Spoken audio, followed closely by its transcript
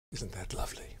Isn't that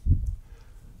lovely?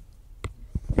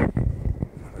 If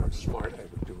I were smart, I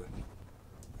would do it.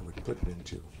 I would put it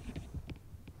into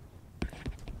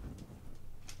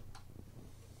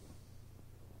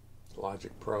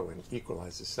Logic Pro and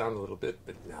equalize the sound a little bit,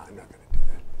 but no, I'm not going to do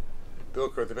that. Bill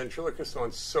Crow, the ventriloquist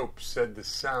on Soap, said the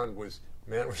sound was,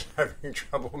 man was having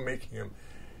trouble making him.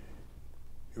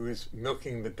 He was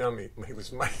milking the dummy. He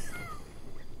was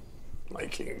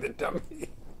miking the dummy.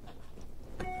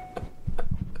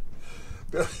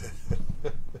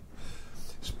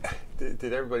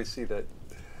 Did everybody see that?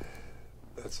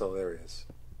 That's hilarious.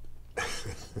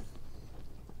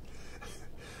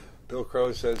 Bill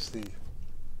Crow says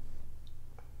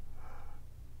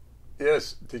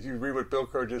Yes, did you read what Bill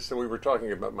Crow just said? We were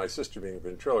talking about my sister being a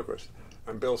ventriloquist.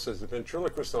 And Bill says the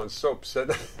ventriloquist on Soap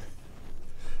said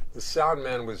the sound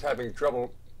man was having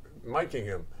trouble miking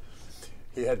him.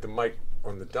 He had the mic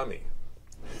on the dummy.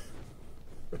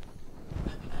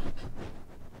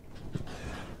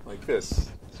 Like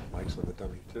this. Mike's on the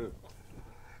dummy too.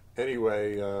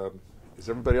 Anyway, is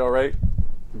everybody all right?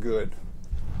 Good.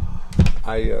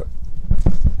 I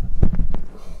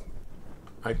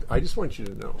just want you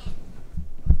to know.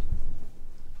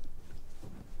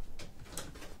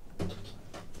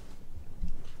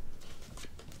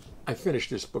 I finished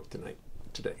this book today.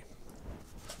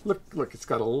 Look! It's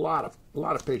got a lot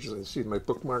of pages. I see my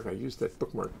bookmark. I used that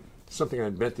bookmark. Something I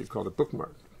invented called a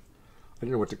bookmark. I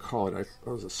didn't know what to call it. I thought it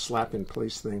was a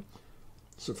slap-in-place thing.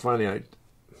 So finally, I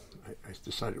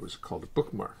decided it was called a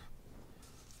bookmark.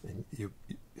 And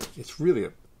it's really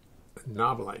a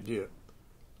novel idea.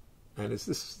 And this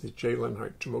is the Jay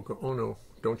Leonhart Tomoko Ono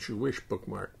Don't You Wish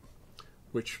bookmark,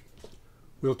 which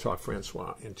we'll talk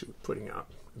Francois into putting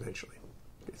out eventually.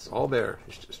 It's all there.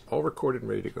 It's just all recorded and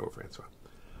ready to go, Francois.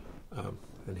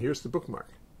 And here's the bookmark.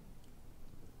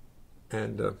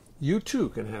 And you too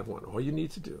can have one. All you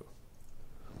need to do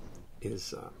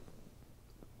is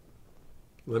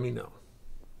let me know.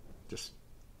 Just,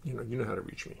 you know how to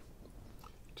reach me.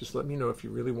 Just let me know if you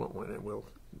really want one, and we'll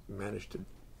manage to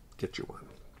get you one.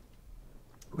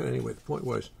 But anyway, the point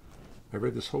was, I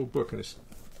read this whole book, and it's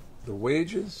The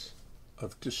Wages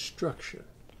of Destruction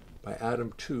by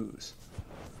Adam Tooze.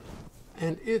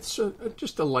 And it's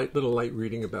just a little light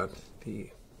reading about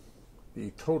the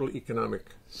total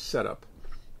economic setup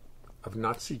of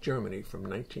Nazi Germany from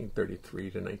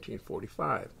 1933 to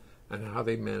 1945, and how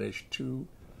they managed to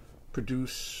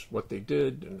produce what they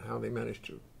did, and how they managed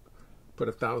to put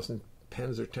 1,000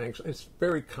 Panzer tanks. It's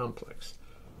very complex,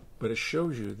 but it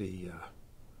shows you the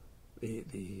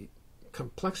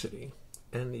complexity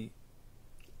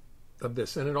of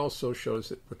this, and it also shows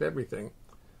that with everything,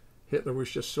 Hitler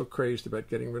was just so crazed about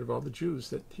getting rid of all the Jews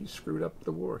that he screwed up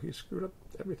the war. He screwed up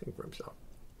everything for himself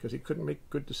because he couldn't make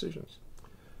good decisions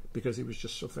because he was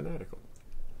just so fanatical.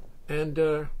 And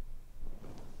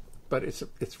but it's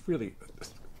really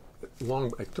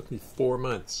long. It took me 4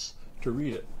 months to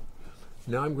read it.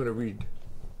 Now I'm going to read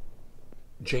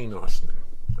Jane Austen.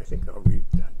 I think I'll read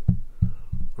that,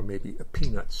 or maybe a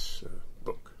Peanuts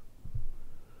book.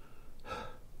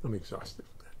 I'm exhausted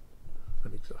from that.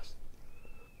 I'm exhausted.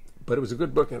 But it was a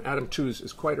good book, and Adam Tooze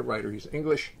is quite a writer. He's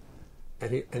English,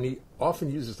 and he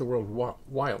often uses the word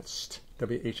whilst,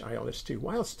 W-H-I-L-S-T,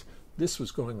 whilst this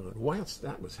was going on, whilst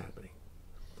that was happening.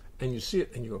 And you see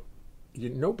it, and you go,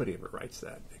 nobody ever writes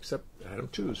that except Adam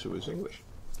Tooze, who is English.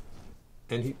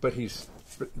 And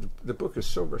the book is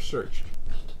so researched,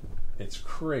 it's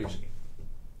crazy.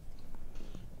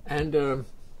 And a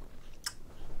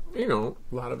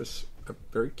lot of us are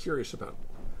very curious about,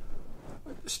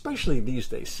 especially these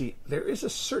days. See, there is a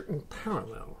certain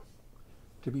parallel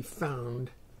to be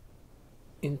found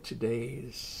in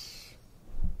today's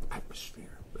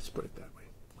atmosphere. Let's put it that way.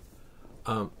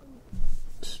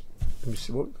 Let me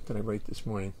see, what did I write this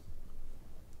morning?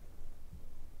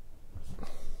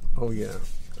 Oh yeah,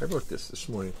 I wrote this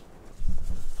morning.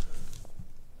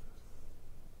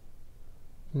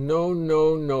 No,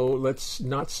 let's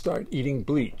not start eating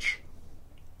bleach.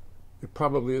 It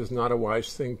probably is not a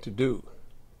wise thing to do.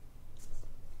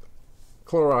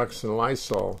 Clorox and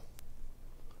Lysol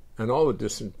and all the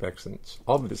disinfectants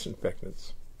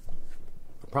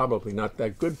are probably not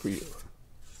that good for you.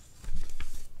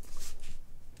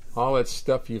 All that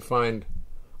stuff you find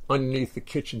underneath the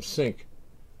kitchen sink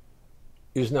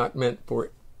is not meant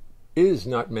for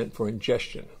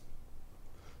ingestion.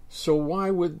 So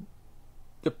why would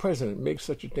the president make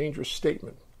such a dangerous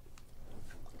statement?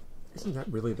 Isn't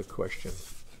that really the question?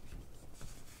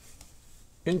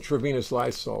 Intravenous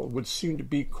Lysol would seem to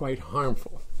be quite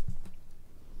harmful.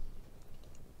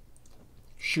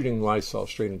 Shooting Lysol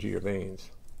straight into your veins.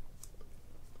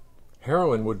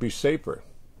 Heroin would be safer.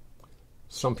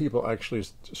 Some people actually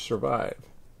survive,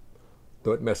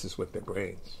 though it messes with their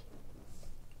brains.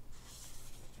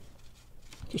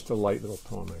 Just a light little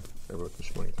poem I wrote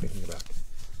this morning thinking about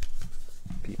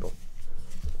people.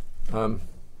 I'll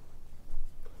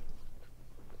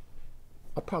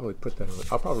probably put that on.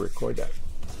 I'll probably record that.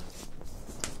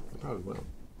 I probably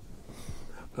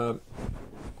will.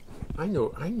 I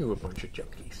knew a bunch of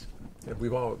junkies. And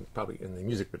we've all probably in the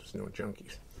music business known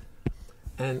junkies.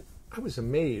 And I was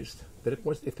amazed that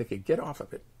if they could get off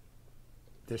of it,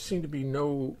 there seemed to be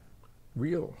no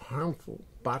real harmful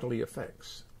bodily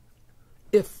effects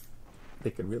if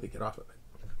they could really get off of it.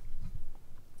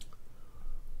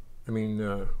 I mean,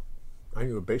 I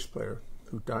knew a bass player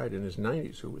who died in his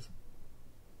 90s who was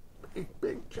a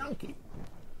big junkie.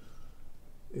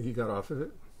 He got off of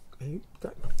it, and he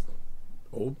died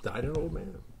an old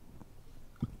man.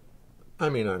 I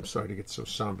mean, I'm sorry to get so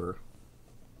somber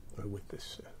with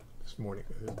this morning,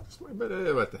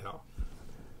 but what the hell?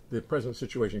 The present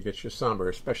situation gets you somber,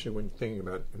 especially when you're thinking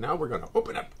about, now we're going to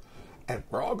open up, and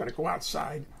we're all going to go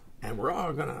outside, and we're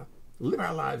all going to live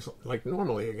our lives like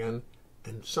normally again.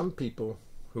 And some people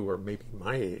who are maybe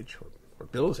my age, or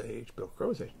Bill's age, Bill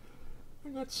Crow's age,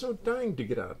 are not so dying to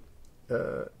get out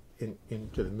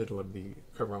into the middle of the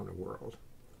corona world.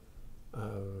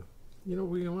 We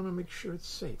want to make sure it's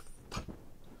safe.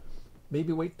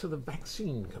 Maybe wait till the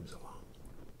vaccine comes along.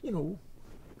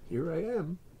 Here I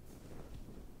am.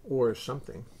 Or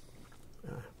something.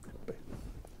 But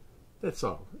that's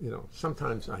all.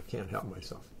 Sometimes I can't help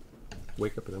myself.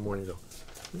 Wake up in the morning and go,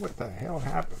 what the hell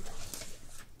happened?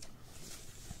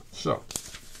 So,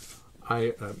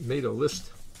 I made a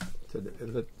list.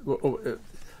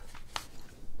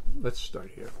 Let's start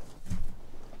here.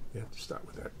 You have to start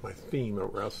with that. My theme,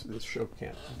 or else this show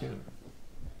can't begin.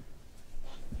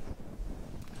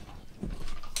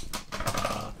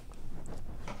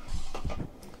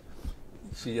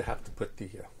 See, you have to put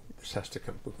this has to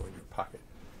come in your pocket.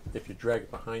 If you drag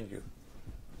it behind you,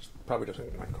 it probably not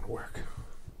going to work.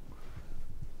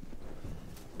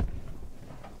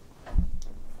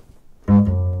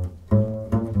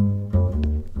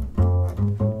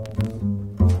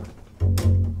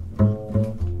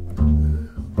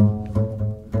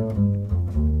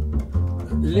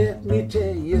 Let me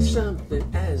tell you something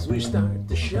as we start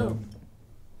the show.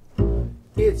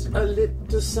 It's a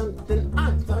little something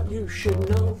I thought you should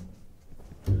know.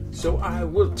 So I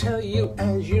will tell you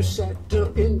as you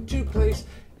settle into place.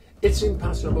 It's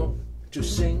impossible to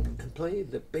sing and play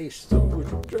the bass through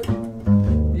the dirt.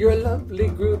 You're a lovely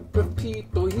group of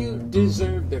people. You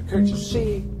deserve the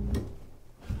courtesy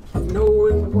of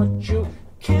knowing what you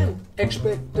can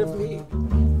expect of me.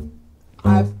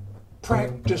 I've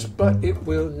practiced, but it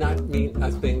will not mean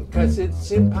a thing, 'cause it's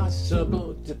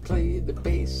impossible to play the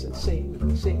bass and sing,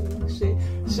 sing, sing,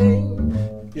 sing.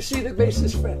 You see, the bass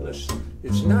is fretless.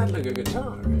 It's not like a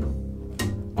guitar.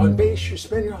 On bass, you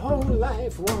spend your whole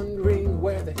life wondering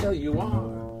where the hell you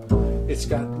are. It's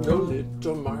got no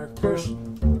little markers,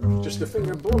 just a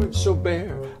fingerboard so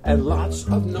bare, and lots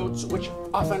of notes which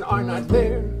often are not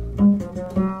there.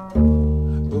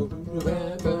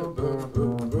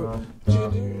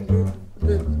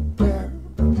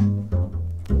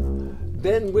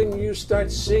 Then when you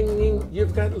start singing,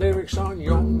 you've got lyrics on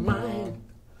your mind,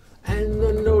 and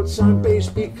the notes on bass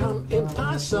become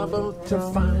impossible to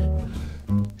find.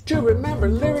 To remember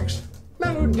lyrics,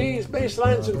 melodies, bass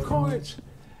lines, and chords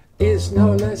is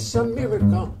no less a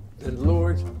miracle than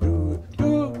Lord's do.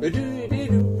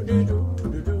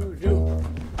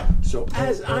 So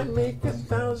as I make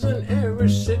 1,000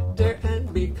 errors, sit there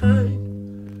and be kind.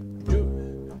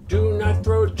 Do not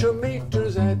throw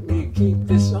tomatoes at me, keep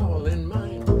this all in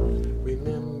mind.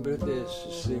 Remember this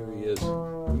is serious,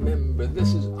 remember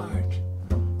this is art.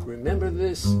 Remember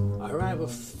this, or I will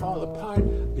fall apart.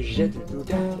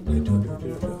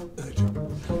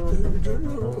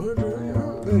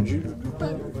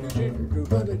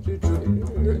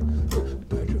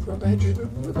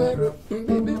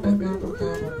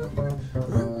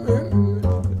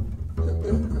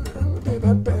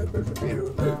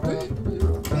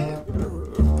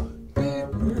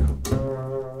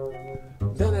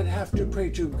 Then I'd have to pray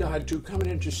to God to come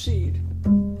and intercede.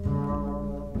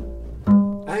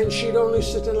 And she'd only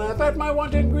sit and laugh at my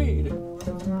wanton greed.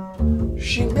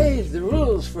 She made the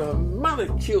rules for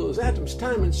molecules, atoms,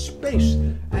 time, and space,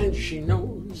 and she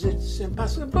knows it's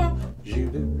impossible.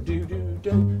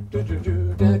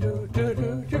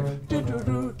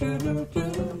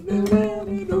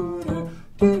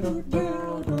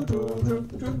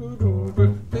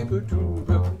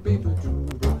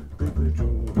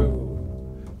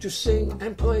 To sing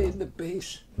and play the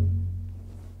bass.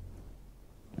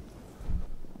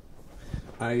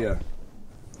 I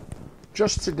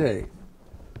just today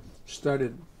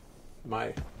started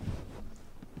my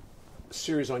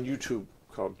series on YouTube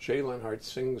called Jay Leonhart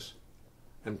Sings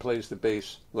and Plays the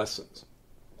Bass Lessons.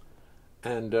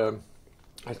 And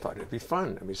I thought it'd be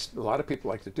fun. I mean, a lot of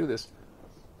people like to do this.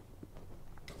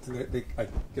 I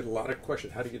get a lot of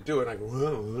questions. How do you do it? And I go, well,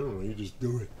 I don't know. You just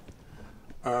do it.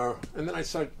 And then I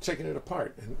started taking it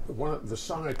apart. And one of the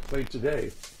song I played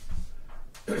today,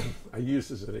 I used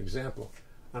as an example.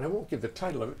 And I won't give the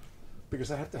title of it because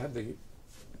I have to have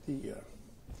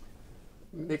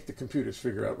make the computers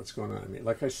figure out what's going on. I mean,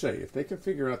 like I say, if they can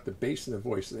figure out the bass and the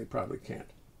voice, they probably can't.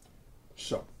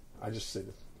 So I just say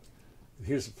that.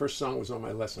 Here's the first song was on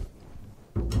my lesson.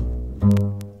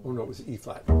 Oh no, it was E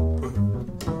flat.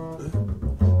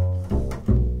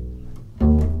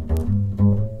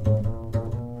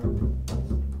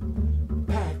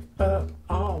 Pack up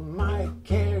all my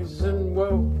cares and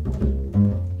woe.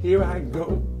 Here I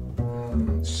go,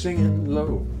 singing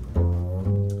low.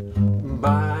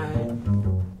 Bye,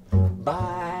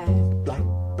 bye,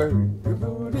 blackbird.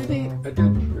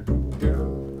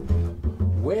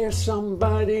 Where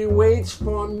somebody waits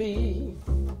for me,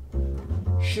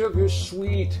 sugar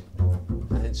sweet,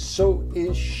 and so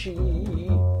is she.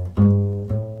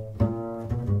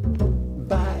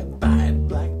 Bye, bye,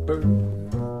 blackbird.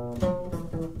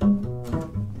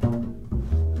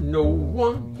 No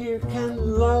one here can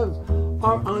love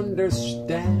or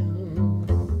understand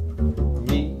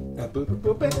me.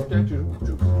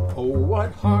 Oh,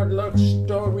 what hard luck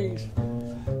stories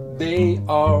they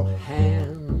all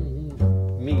hand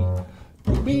me.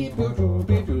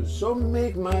 So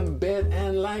make my bed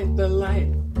and light the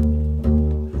light.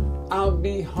 I'll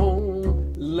be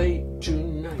home late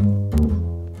tonight.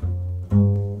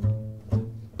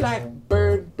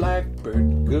 Blackbird,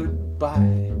 blackbird,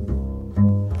 goodbye.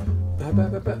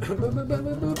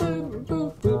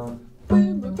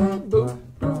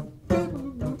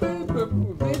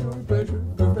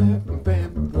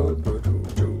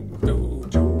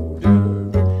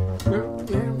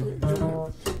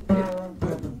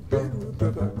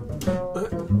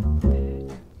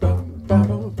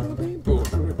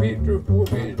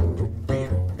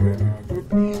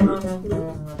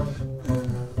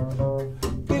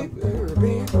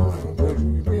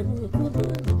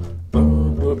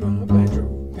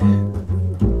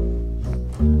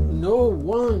 No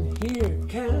one here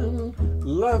can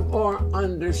love or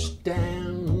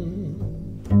understand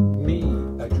me.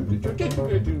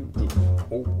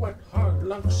 Oh, what hard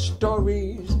luck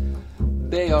stories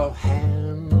they all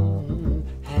hand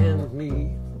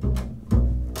me.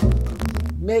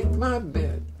 Make my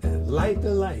bed and light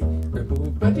the light.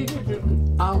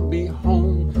 I'll be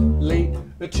home late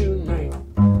tonight.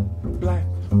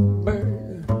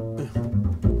 Blackbird,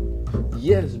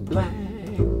 yes,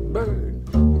 blackbird.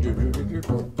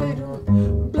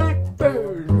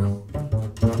 Blackbird,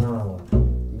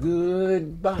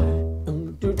 goodbye.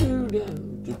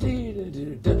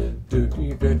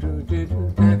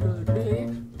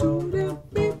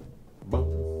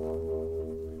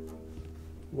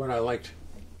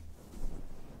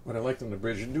 What I liked on the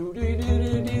bridge.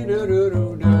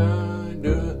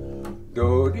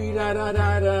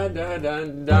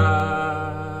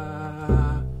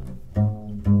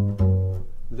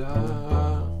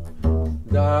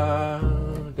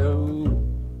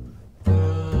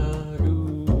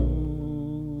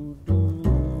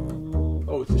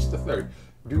 Oh, it's just the third.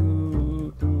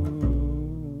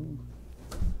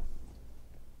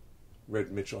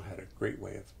 Red Mitchell had a great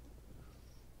way of.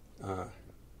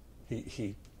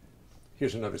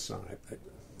 Here's another song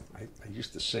I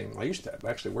used to sing. I used to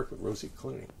actually work with Rosie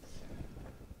Clooney.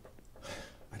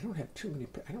 I don't have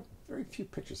very few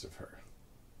pictures of her.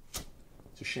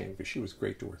 It's a shame because she was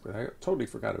great to work with. I totally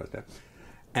forgot about that.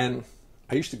 And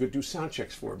I used to go do sound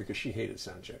checks for her because she hated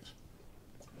sound checks.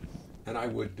 And I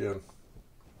would,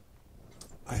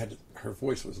 her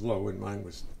voice was low and mine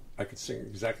was, I could sing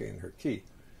exactly in her key.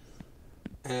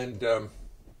 And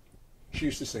she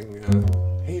used to sing,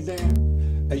 hey there,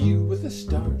 are you with the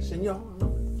stars in your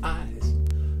eyes?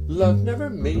 Love never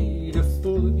made a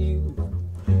fool of you.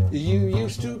 You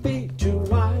used to be too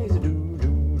wise.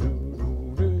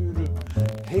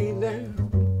 Hey there,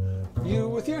 you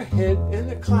with your head in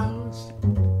the clouds.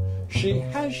 She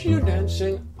has you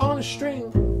dancing on a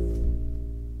string.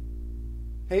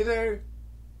 Hey there,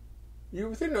 you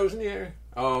with your nose in the air.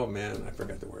 Oh man, I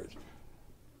forgot the words.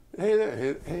 Hey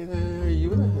there, you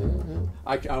with the...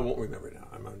 I won't remember now.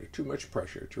 I'm under too much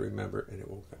pressure to remember, and it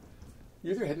won't come.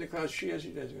 You're with your head in the clouds. She has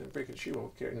you dancing on a break, and she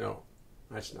won't care. No,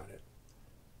 that's not it.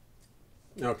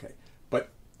 Okay, but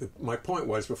my point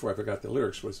was, before I forgot the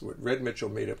lyrics, was what Red Mitchell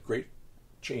made up great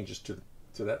changes to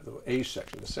that little A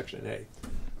section, the section A.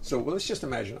 So let's just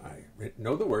imagine I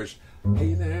know the words.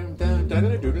 Hey there, da da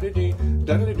da do da dee,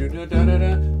 da da do da da da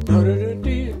da da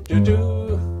dee da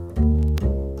do.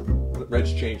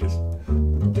 Red's changes.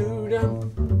 Do da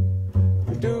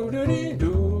do da dee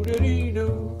do da dee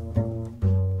do.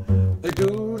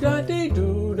 Do da dee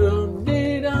do do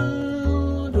dee da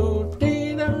do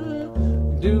dee da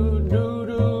do do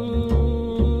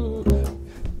do.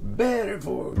 Better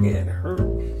forget her.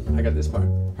 I got this part.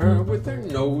 Her with her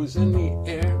nose in the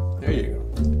air. There you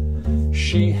go.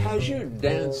 She has you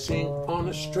dancing on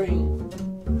a string.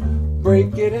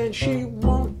 Break it and she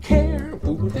won't care.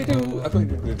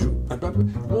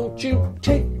 Won't you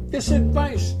take this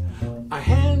advice I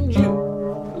hand you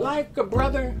like a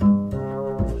brother?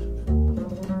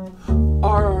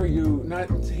 Are you not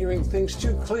hearing things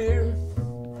too clear?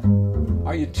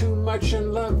 Are you too much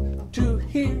in love to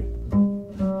hear?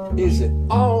 Is it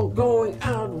all going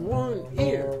out one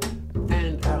ear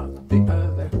and out the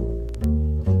other?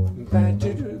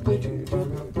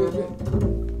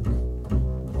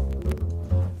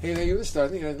 Hey there, you were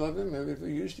starting. I love him. It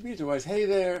used to be otherwise. Hey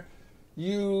there,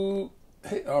 you.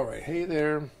 Hey, all right. Hey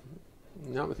there.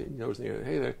 Not with your nose in the air.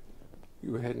 Hey there,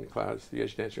 you were head in the clouds. The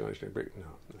edge dancing on a string break. No.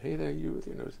 Hey there, you with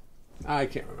your nose. I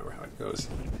can't remember how it goes.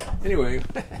 Anyway,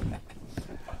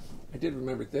 I did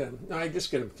remember it then. No, I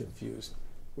just get them confused.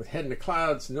 With head in the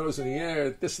clouds, nose in the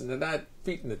air, this and that,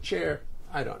 feet in the chair.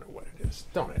 I don't know what it is.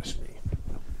 Don't ask me.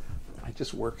 I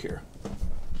just work here.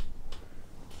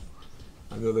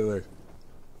 I know they're like,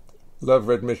 love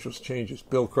Red Mitchell's changes.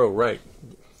 Bill Crow, right.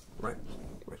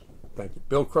 Thank you.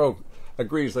 Bill Crow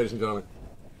agrees, ladies and gentlemen.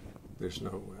 There's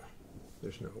no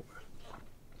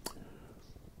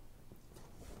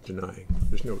denying.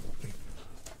 There's no.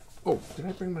 Oh, did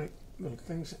I bring my little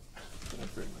things? Did I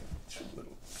bring my two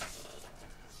little?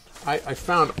 I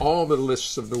found all the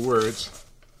lists of the words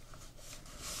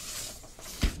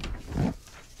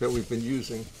that we've been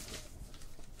using,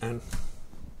 and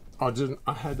I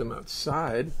had them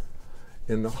outside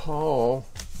in the hall,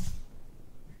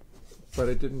 but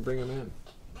I didn't bring them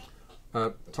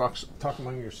in. Talk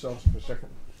among yourselves for a second.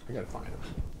 I gotta find them.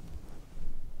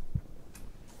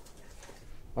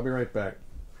 I'll be right back.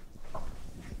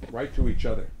 Write to each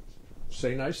other.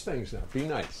 Say nice things now. Be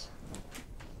nice.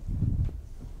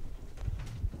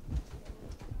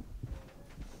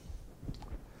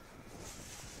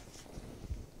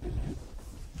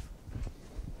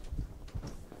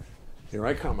 Here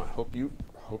I come. I hope you.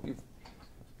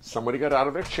 Somebody got out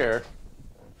of their chair.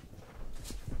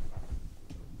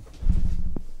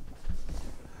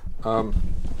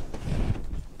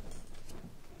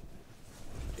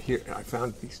 Here I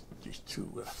found these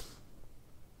two. I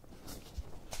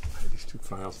had these two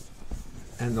files,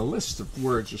 and the list of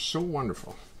words are so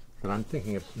wonderful that I'm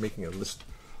thinking of making a list,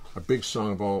 a big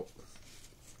song of all,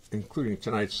 including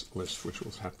tonight's list, which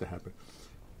will have to happen.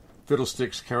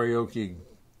 Fiddlesticks, karaoke,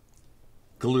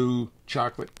 glue,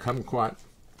 chocolate, kumquat,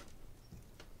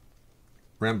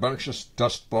 rambunctious,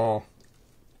 dust ball,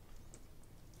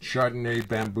 Chardonnay,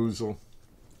 bamboozle,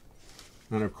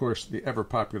 and of course the ever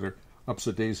popular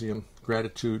upsidasium,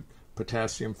 gratitude,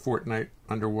 potassium, fortnight,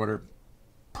 underwater,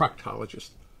 proctologist.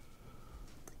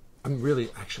 I'm really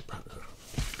actually probably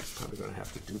going to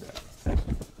have to do that.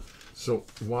 So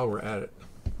while we're at it,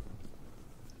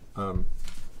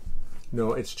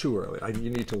 no, it's too early.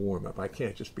 You need to warm up. I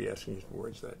can't just be asking you for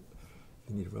words that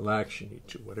you need to relax. You need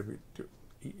to whatever you do.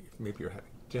 Maybe you're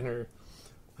having dinner.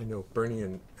 I know Bernie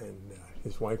and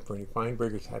his wife, Bernie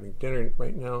Feinberg, is having dinner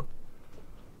right now.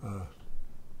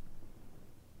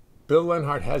 Bill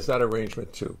Leonhart has that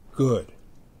arrangement too. Good.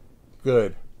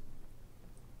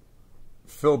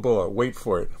 Phil Buller, wait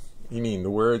for it. You mean the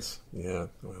words? Yeah,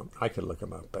 well, I could look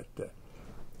them up, but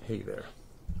hey there.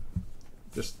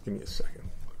 Just give me a second.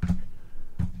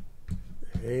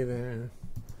 Hey there.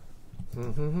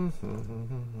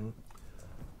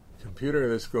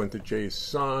 Computer, let's go into Jay's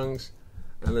songs,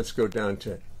 and let's go down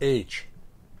to H.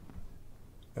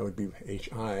 That would be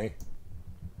H-I.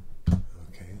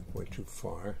 Okay, went too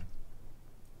far.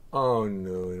 Oh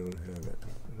no, I don't have it.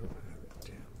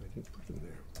 Damn, I didn't put them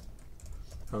there.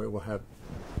 All right, we'll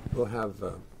have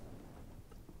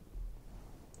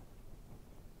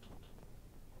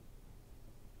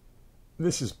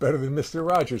this is better than Mr.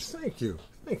 Rogers. Thank you.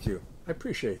 I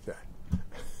appreciate that.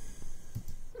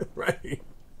 Right?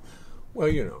 Well,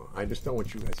 you know, I just don't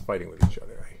want you guys fighting with each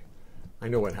other. I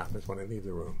know what happens when I leave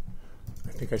the room.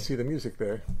 I think I see the music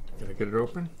there. Can I get it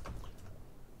open?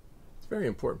 It's very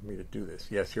important for me to do this.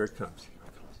 Yes, here it comes.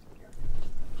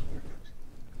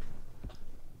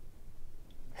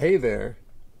 Hey there,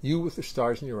 You with the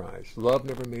stars in your eyes. Love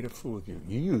never made a fool of you.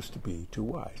 You used to be too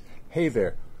wise. Hey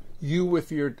there. You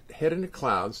with your head in the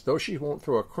clouds. Though she won't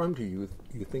throw a crumb to you,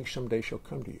 you think someday she'll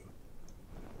come to you.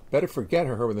 Better forget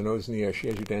her with her nose in the air. She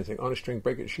has you dancing on a string.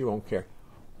 Break it. She won't care.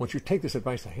 Once you take this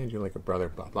advice, I hand you like a brother.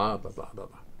 Blah, blah, blah, blah, blah,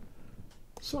 blah.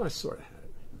 So I sort of had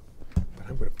it.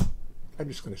 But I'm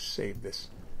just going to save this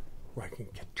where I can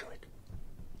get to it.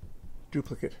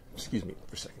 Duplicate. Excuse me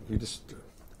for a second. This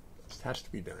has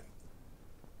to be done.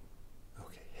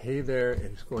 Okay. Hey there. And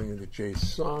it's going into Jay's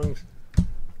songs.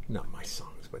 Not my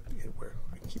songs, but where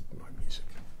I keep my music.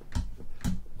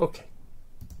 Okay.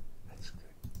 That's good.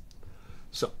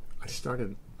 So I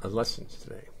started a lesson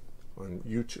today on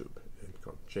YouTube. It's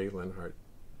called Jay Leonhart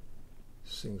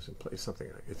Sings and Plays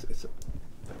Something. It's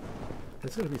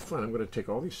going to be fun. I'm going to take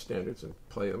all these standards and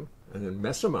play them and then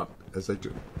mess them up as I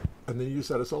do. And then use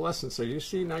that as a lesson. So you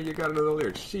see, now you got to know the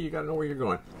lyrics. See, you got to know where you're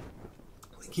going.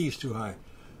 The key's too high.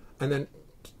 And then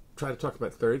try to talk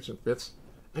about thirds and fifths.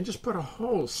 And just put a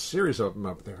whole series of them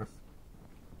up there.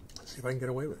 See if I can get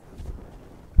away with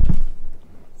it.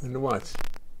 And what?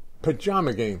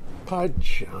 Pajama Game.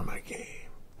 Pajama Game.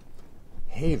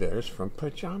 Hey, there's from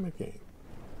Pajama Game.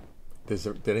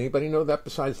 Did anybody know that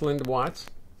besides Linda Watts?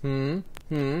 This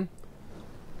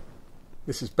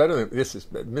is better than this.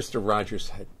 Mr. Rogers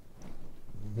had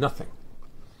nothing.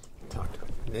 He talked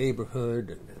about the neighborhood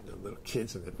and the little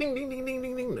kids and the ding, ding, ding, ding,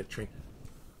 ding, ding, the train.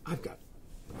 I've got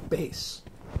bass.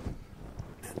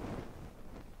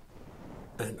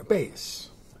 And a base,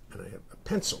 and I have a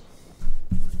pencil.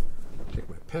 Take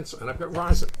my pencil, and I've got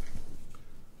rosin.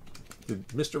 Did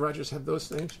Mr. Rogers have those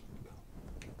things?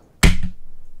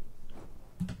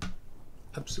 No.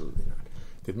 Absolutely not.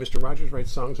 Did Mr. Rogers write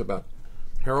songs about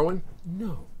heroin?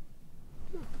 No.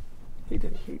 He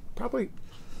didn't. He probably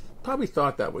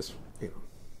thought that was,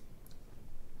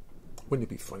 wouldn't it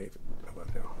be funny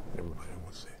about no, never mind, I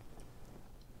won't say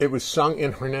it. It was sung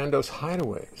in Hernando's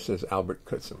Hideaway, says Albert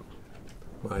Kutzum,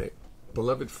 my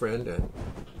beloved friend and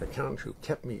accountant who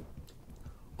kept me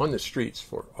on the streets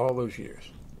for all those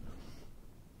years.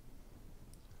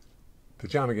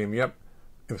 Pajama Game, yep.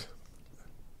 It was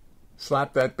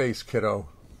Slap That Bass, Kiddo.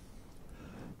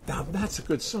 Now that's a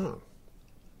good song.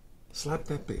 Slap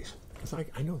That Bass. Because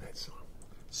I know that song.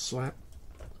 Slap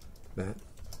that.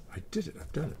 I did it.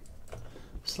 I've done it.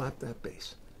 Slap that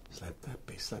bass. Slap that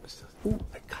bass. Slap it. Ooh,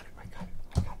 I got it.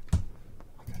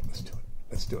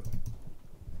 Let's do it.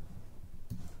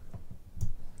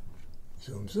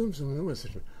 Zoom.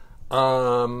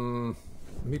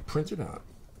 Let me print it out.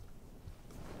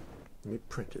 Let me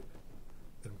print it.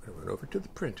 Then I'm going to run over to the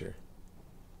printer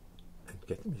and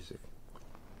get the music.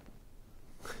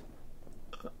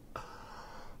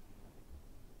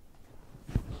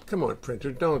 Come on,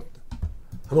 printer. Come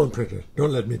on, printer.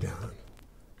 Don't let me down.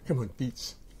 Come on,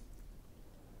 Beats.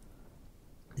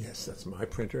 Yes, that's my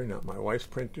printer, not my wife's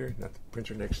printer, not the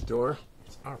printer next door.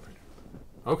 It's our printer.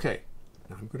 Okay.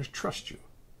 Now I'm going to trust you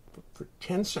for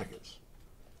 10 seconds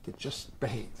to just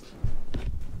behave.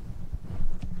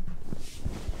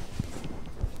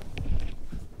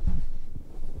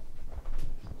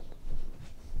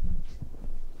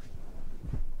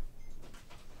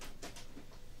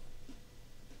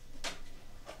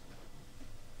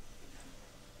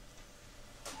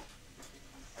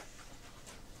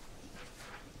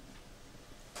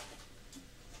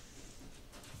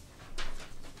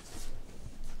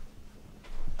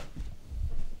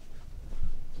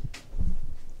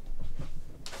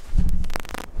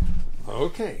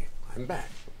 Okay, I'm back.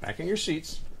 Back in your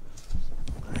seats.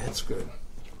 That's good.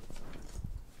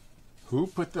 Who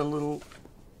put the little...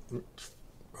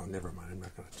 Oh, never mind. I'm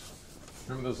not going to...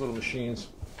 Remember those little machines?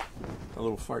 The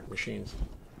little fart machines?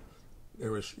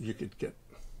 You could get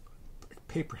a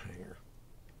paper hanger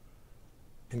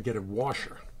and get a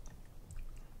washer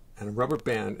and a rubber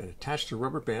band and attach the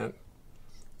rubber band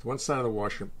to one side of the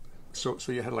washer. So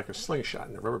you had like a slingshot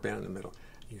and a rubber band in the middle.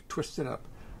 You twist it up.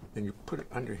 Then you put it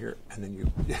under here, and then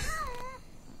you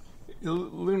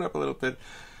loon up a little bit,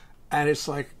 and it's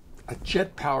like a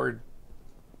jet-powered.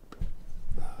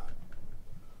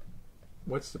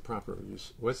 What's the proper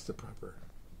use? What's the proper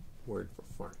word for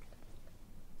fart?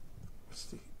 What's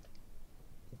the?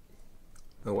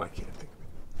 Oh, I can't think of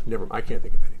it. Never mind. I can't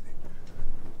think of anything.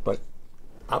 But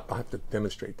I'll have to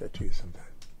demonstrate that to you sometime.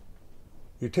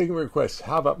 You're taking requests.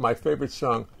 How about my favorite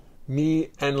song, "Me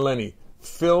and Lenny"?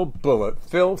 Phil Bullitt.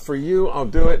 Phil, for you, I'll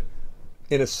do it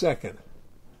in a second.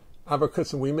 Albert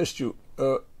Kutzen, we missed you.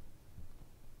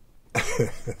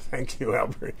 Thank you,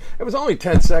 Albert. It was only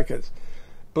 10 seconds.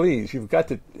 Please, you've got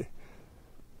to...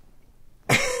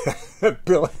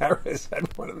 Bill Harris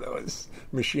had one of those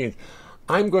machines.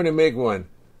 I'm going to make one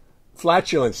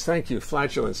Flatulence. Thank you.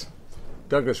 Flatulence.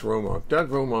 Douglas Romoff. Doug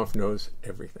Romoff knows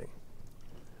everything.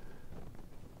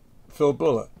 Phil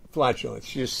Bulla.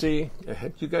 Flatulence. You see,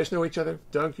 you guys know each other?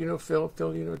 Doug, you know Phil?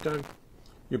 Phil, you know Doug?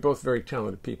 You're both very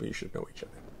talented people. You should know each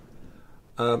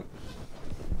other.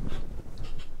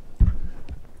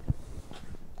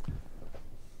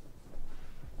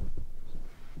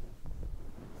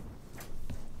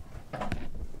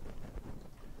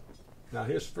 Now,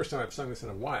 here's the first time I've sung this in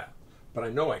a while, but I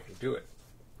know I can do it.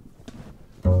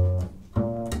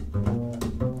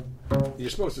 You're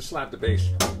supposed to slap the bass.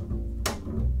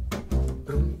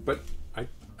 But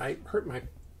I hurt my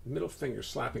middle finger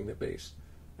slapping the bass.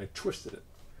 I twisted it,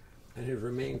 and it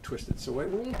remained twisted. So I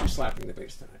won't be slapping the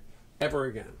bass tonight, ever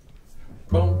again.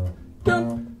 Boom,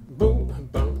 dum, boom,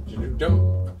 boom, dum,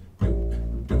 dum,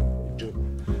 dum,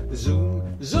 dum.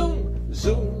 Zoom, zoom,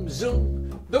 zoom,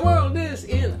 zoom. The world is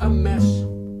in a mess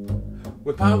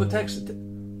with politics.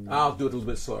 I'll do it a little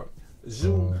bit slower.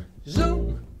 Zoom,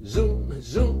 zoom, zoom,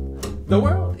 zoom. The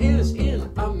world is in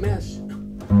a mess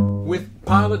with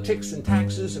politics and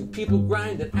taxes and people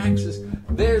grinding axes.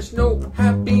 There's no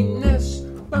happiness.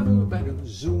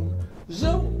 Zoom,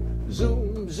 zoom,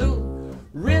 zoom, zoom.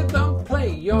 Rhythm,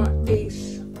 play your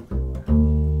ace.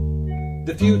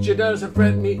 The future doesn't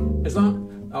fret me as long.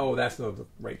 Oh, that's not the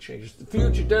right change. The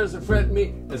future doesn't fret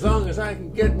me as long as I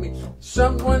can get me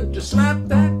someone to slap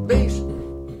that bass.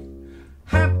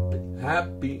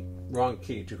 Happy. Wrong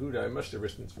key. Jehuda, I must have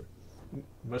written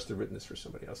this for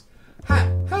somebody else.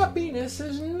 Happiness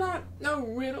is not no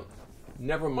riddle.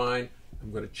 Never mind.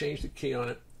 I'm going to change the key on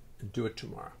it and do it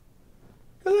tomorrow.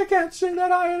 Because I can't sing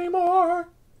that high anymore.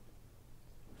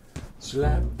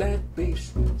 Slap that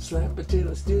bass, slap it till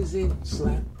it's dizzy.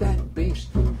 Slap that bass,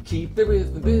 keep the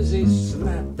rhythm busy.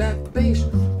 Slap that bass,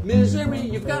 misery,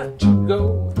 you've got to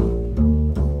go.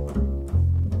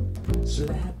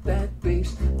 Slap that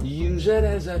bass, use it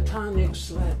as a tonic.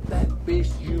 Slap that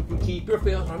bass, you can keep your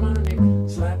philharmonic.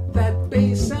 Slap that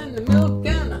bass and the milk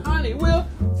and the honey will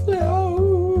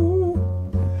flow.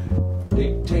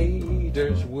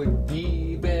 Dictators would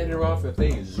be better off if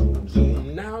they zoom,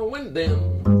 zoom now and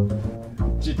then.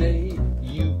 Today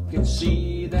you can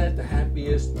see that the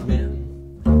happiest men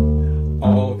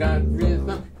all got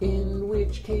rhythm, in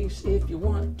which case if you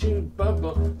want to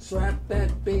bubble, slap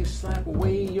that bass, slap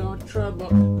away your trouble.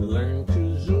 Learn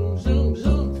to zoom, zoom,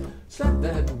 zoom. Slap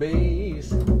that bass.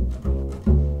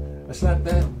 Slap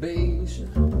that bass.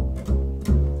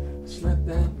 Slap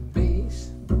that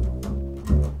bass.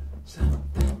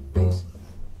 Slap that bass.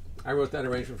 I wrote that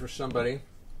arrangement for somebody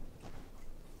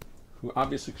who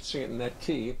obviously could sing it in that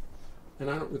key, and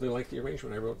I don't really like the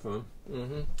arrangement I wrote for them.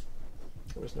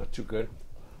 It was not too good.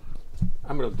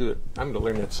 I'm going to do it. I'm going to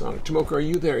learn that song. Tomoko, are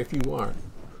you there? If you are,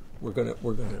 we're gonna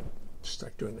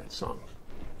start doing that song.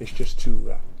 It's just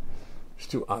too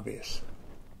obvious.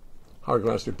 Howard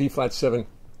Gloucester, B flat 7.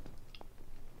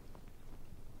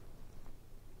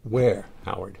 Where,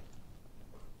 Howard?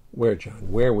 Where,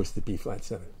 John? Where was the B flat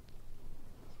 7?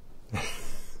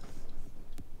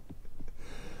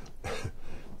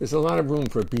 There's a lot of room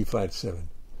for a B flat 7.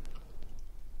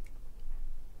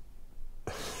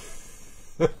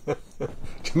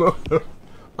 Tomoko,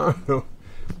 Arno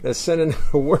has sent in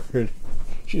a word.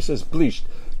 She says bleached.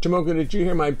 Tomoko, did you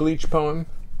hear my bleach poem?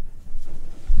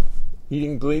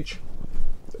 Eating bleach?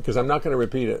 Because I'm not going to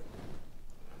repeat it.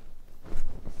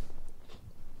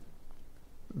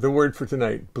 The word for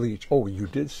tonight, bleach. Oh, you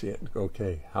did see it.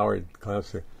 Okay, Howard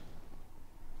Gloucester.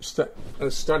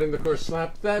 Starting the chorus,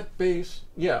 slap that bass.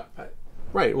 Yeah,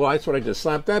 right. Well, that's what I did.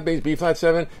 Slap that bass, B flat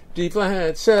 7, D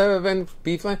flat 7,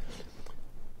 B flat.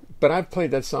 But I've played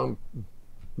that song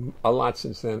a lot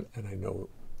since then, and I know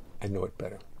it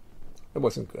better. It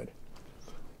wasn't good.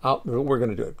 We're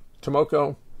going to do it.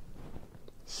 Tomoko,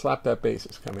 slap that bass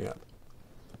is coming up.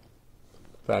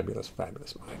 Fabulous,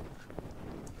 fabulous mind.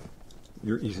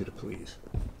 You're easy to please.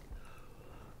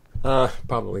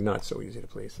 Probably not so easy to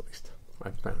please, at least.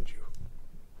 I've found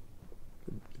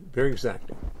you. Very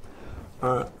exacting.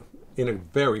 In a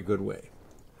very good way.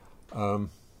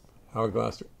 Howard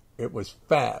Gloucester, it was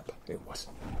fab. It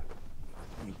wasn't fab.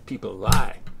 You people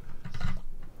lie.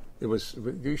 It was,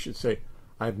 you should say,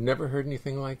 I've never heard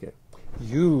anything like it.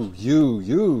 You.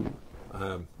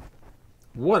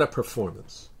 What a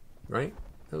performance, right?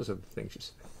 Those are the things you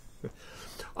say.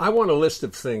 I want a list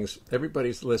of things,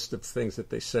 everybody's list of things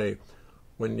that they say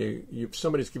when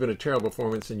somebody's given a terrible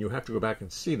performance and you have to go back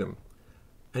and see them,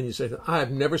 and you say, I've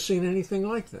never seen anything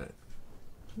like that.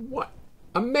 What?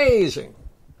 Amazing!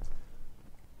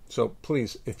 So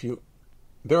please,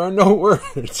 there are no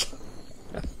words.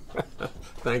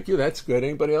 Thank you, that's good.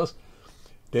 Anybody else?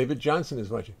 David Johnson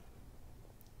is watching.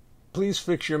 please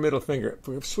fix your middle finger,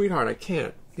 sweetheart. I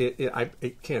can't.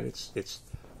 It can't.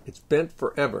 It's bent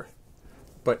forever,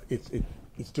 but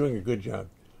it's doing a good job.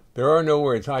 There are no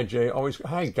words. Hi, Jay. Always.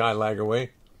 Hi, Guy Lagerway.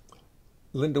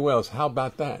 Linda Wells. How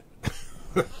about that?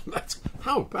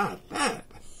 How about that?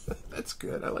 That's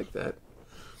good. I like that.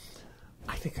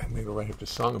 I think I may write up a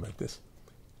song about this.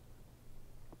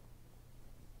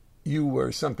 You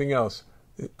were something else.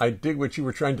 I dig what you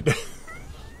were trying to do.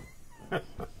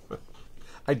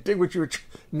 I dig what you were...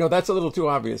 No, that's a little too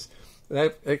obvious.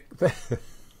 I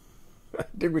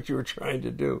dig what you were trying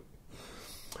to do.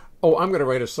 Oh, I'm going to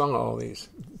write a song on all these.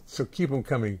 So keep them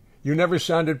coming. You never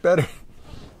sounded better.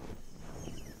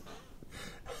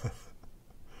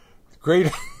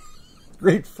 Great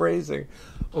phrasing.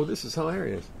 Oh, this is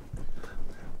hilarious.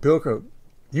 Bill Crow.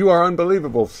 You are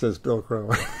unbelievable, says Bill Crow.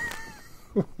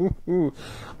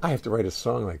 I have to write a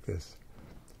song like this.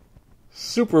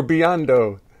 Super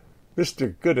Biondo.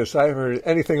 Mr. Goodness, I haven't heard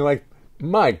anything like...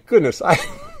 My goodness, I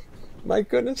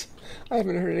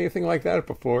haven't heard anything like that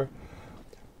before.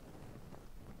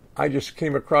 I just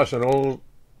came across an old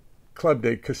Club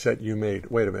Day cassette you made.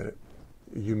 Wait a minute.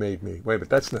 You made me. Wait, but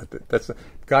that's not...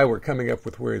 Guy, we're coming up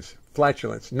with words.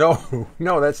 Flatulence. No,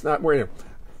 that's not where...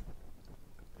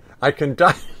 I can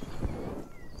die.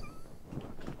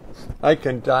 I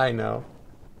can die now.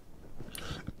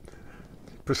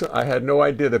 I had no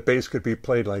idea that bass could be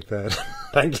played like that.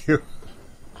 Thank you.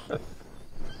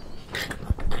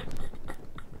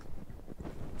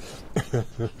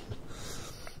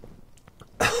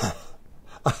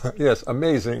 Yes,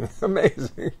 amazing.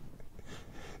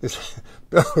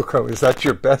 Bill Crow, is that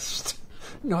your best?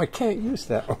 No, I can't use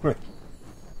that one.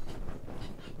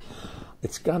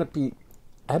 It's got to be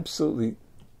absolutely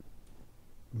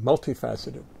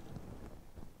multifaceted.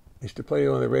 I used to play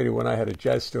on the radio when I had a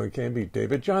jazz studio in Canby.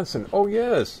 David Johnson. Oh,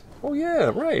 yes. Oh, yeah,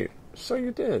 right. So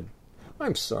you did.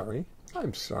 I'm sorry. I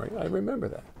remember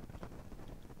that.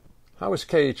 How is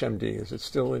KHMD? Is it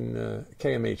still in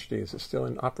KMHD? Is it still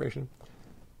in operation?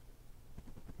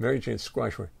 Mary Jane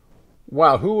Squashway.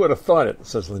 Wow, who would have thought it,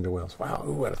 says Linda Wells. Wow,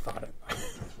 who would have thought it?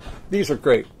 These are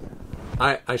great.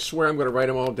 I swear I'm going to write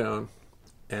them all down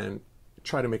and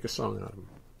try to make a song out of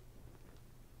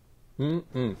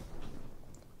them.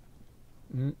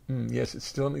 Yes, it's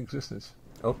still in existence.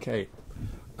 Okay.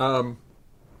 Oh.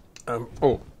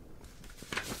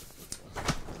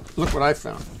 Look what I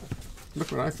found.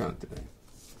 Today.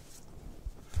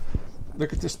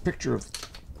 Look at this picture of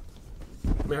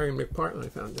Marion McPartland I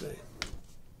found today.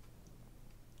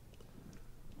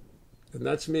 And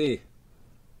that's me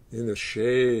in the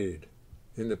shade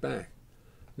in the back.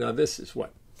 Now this is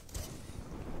what?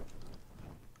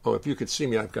 Oh, if you could see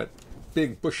me, I've got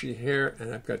big bushy hair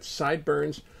and I've got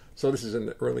sideburns. So this is in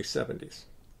the early 70s.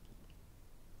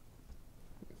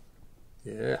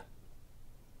 Yeah.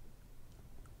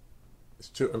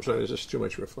 I'm sorry, there's just too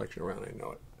much reflection around, I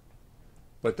know it.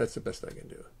 But that's the best I can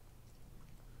do.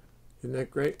 Isn't that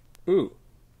great? Ooh,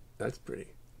 that's pretty.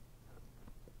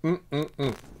 And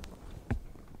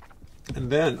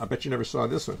then, I bet you never saw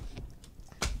this one.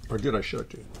 Or did I show it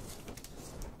to you?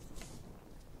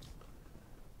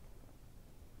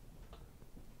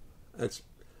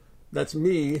 That's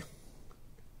me.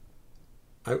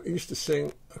 I used to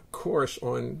sing a chorus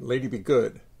on Lady Be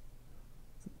Good.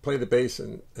 Play the bass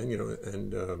and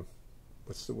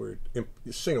what's the word?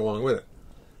 You sing along with it.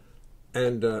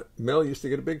 And Mel used to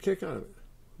get a big kick out of it.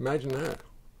 Imagine that.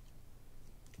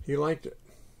 He liked it.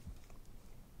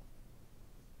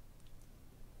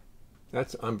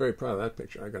 I'm very proud of that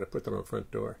picture. I got to put that on the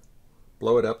front door.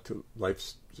 Blow it up to life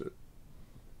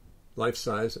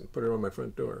size and put it on my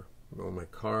front door. On my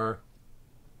car.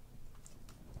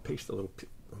 Paste a little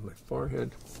on my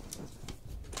forehead.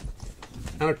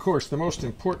 And of course, the most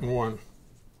important one,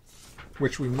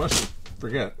 which we mustn't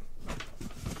forget.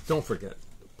 Don't forget.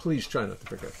 Please try not to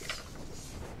forget this.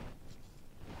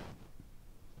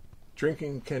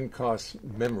 Drinking can cause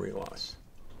memory loss,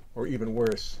 or even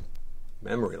worse,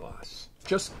 memory loss.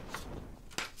 Just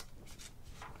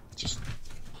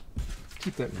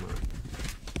keep that in mind.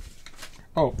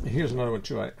 Oh, here's another one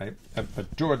too. I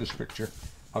adore this picture.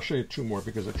 I'll show you two more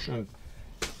because I've shown.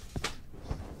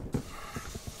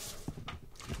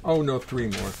 Oh no, three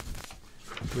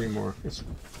more. It's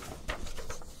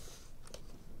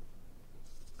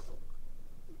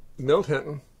Milt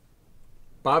Hinton,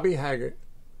 Bobby Haggart,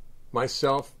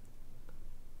 myself,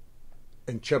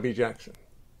 and Chubby Jackson.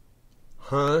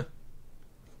 Huh?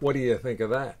 What do you think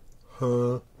of that?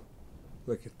 Huh?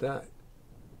 Look at that.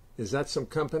 Is that some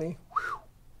company? Whew.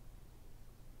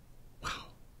 Wow.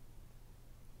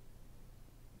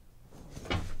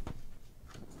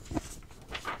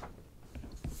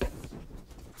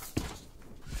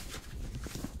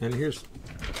 And here's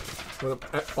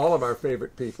all of our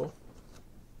favorite people.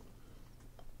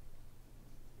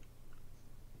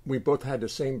 We both had the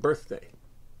same birthday.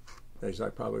 As I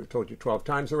probably told you 12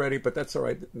 times already, but that's all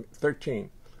right. 13.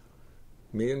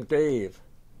 Me and Dave.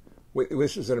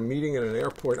 This was at a meeting in an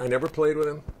airport. I never played with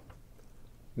him.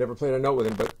 Never played a note with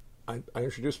him, but I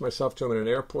introduced myself to him in an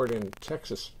airport in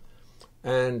Texas.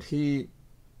 And he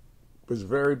was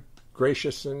very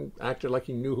gracious and acted like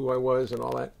he knew who I was and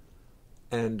all that.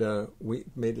 And we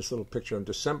made this little picture on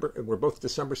December. We're both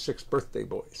December 6th birthday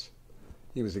boys.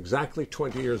 He was exactly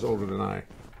 20 years older than I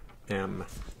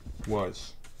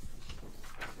was.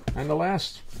 And the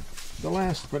last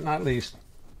but not least,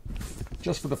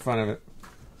 just for the fun of it,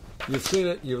 you've seen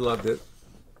it, you've loved it.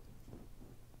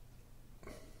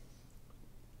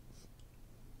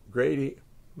 Grady,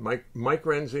 Mike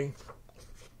Renzi.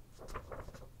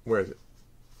 Where is it?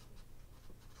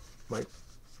 Mike.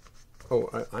 Oh,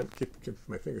 I keep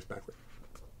my fingers backward.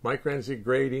 Mike Renzi,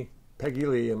 Grady, Peggy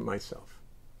Lee, and myself.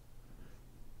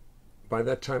 By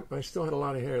that time, I still had a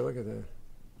lot of hair. Look at that.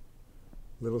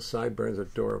 Little sideburns,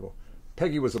 adorable.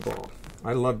 Peggy was a ball.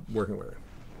 I loved working with her.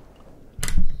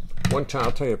 One time,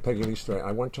 I'll tell you a Peggy Lee story.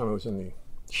 One time I was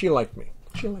she liked me.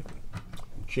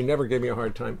 She never gave me a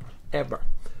hard time, ever.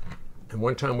 And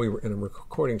one time we were in a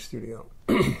recording studio.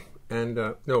 And,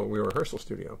 we were a rehearsal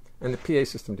studio. And the PA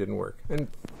system didn't work. And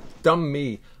dumb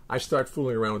me, I start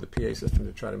fooling around with the PA system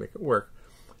to try to make it work.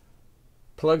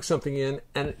 Plug something in,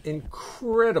 and an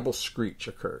incredible screech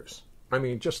occurs. I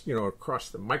mean, just, across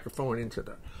the microphone into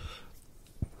the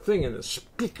thing and the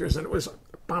speakers, and it was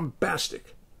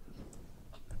bombastic.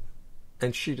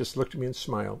 And she just looked at me and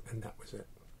smiled, and that was it.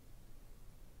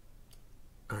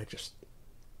 I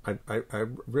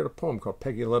read a poem called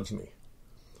Peggy Loves Me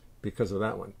because of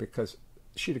that one, because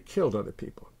she'd have killed other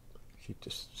people. She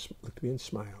just looked at me and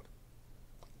smiled.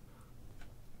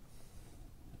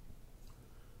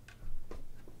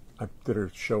 I did a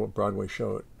show, a Broadway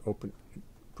show, it opened.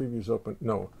 Previews open.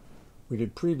 No, we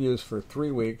did previews for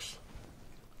 3 weeks.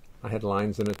 I had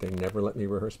lines in it. They never let me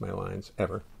rehearse my lines,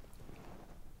 ever.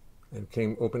 And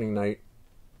came opening night.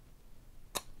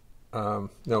 Opening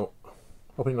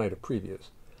night of previews.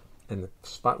 And the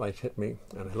spotlight hit me,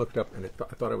 and I looked up, and I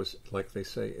thought it was, like they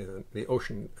say, in the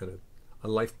ocean, and a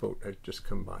lifeboat had just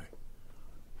come by.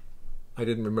 I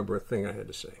didn't remember a thing I had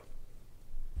to say.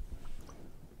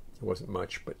 It wasn't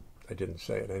much, but I didn't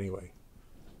say it anyway.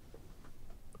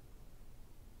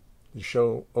 The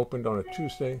show opened on a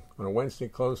Tuesday, on a Wednesday,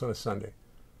 closed on a Sunday.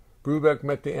 Brubeck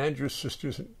met the Andrews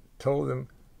sisters and told them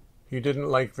he didn't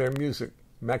like their music.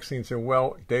 Maxine said,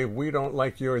 well, Dave, we don't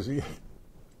like yours either.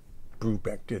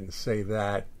 Brubeck didn't say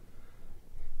that.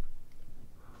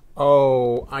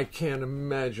 Oh, I can't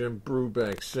imagine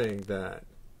Brubeck saying that.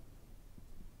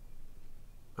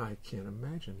 I can't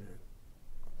imagine that.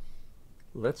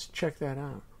 Let's check that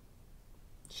out.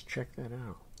 Let's check that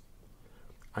out.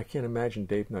 I can't imagine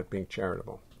Dave not being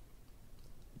charitable.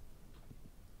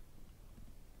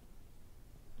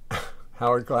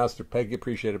 Howard Gloucester, Peggy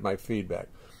appreciated my feedback.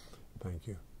 Thank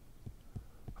you.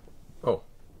 Oh.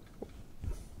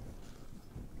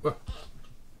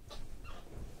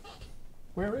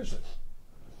 Where is it?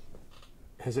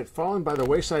 Has it fallen by the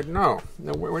wayside? No.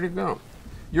 Where'd it go?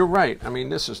 You're right. I mean,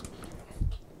 this is...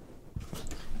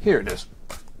 Here it is.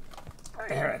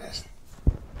 Here it is.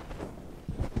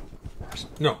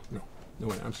 No,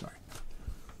 wait, I'm sorry.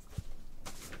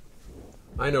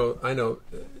 I know.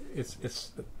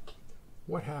 It's.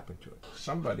 What happened to it?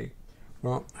 Somebody.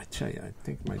 Well, I tell you, I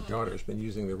think my daughter's been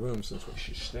using the room since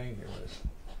she's staying here with us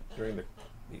during the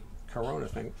Corona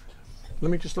thing. Let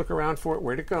me just look around for it.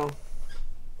 Where'd it go?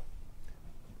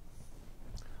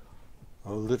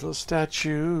 A little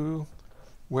statue.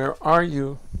 Where are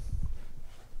you?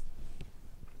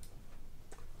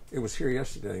 It was here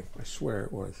yesterday. I swear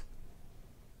it was.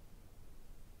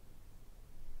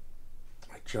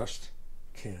 I just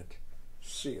can't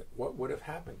see it. What would have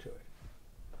happened to it?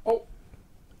 Oh!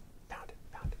 Found it.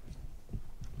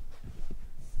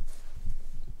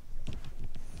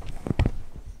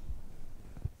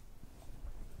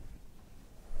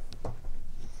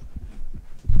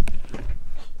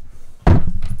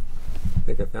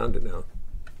 I think I found it now.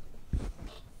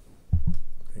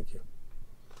 Thank you.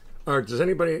 Does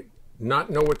anybody not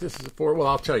know what this is for? Well,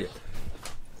 I'll tell you.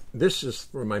 This is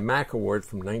for my Mac Award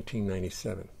from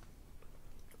 1997.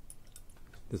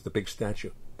 There's the big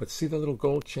statue. But see the little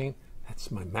gold chain?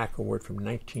 That's my Mac Award from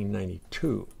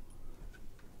 1992.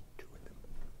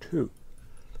 Two.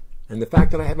 And the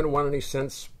fact that I haven't won any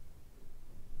since...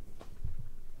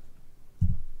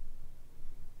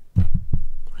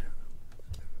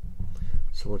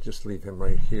 So we'll just leave him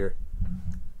right here.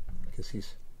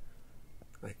 because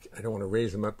I don't want to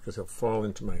raise him up because he'll fall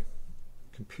into my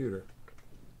computer.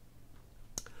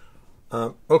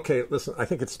 Okay, listen, I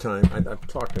think it's time. I've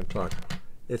talked and talked.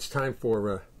 It's time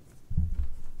for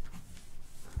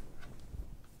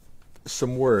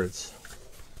some words.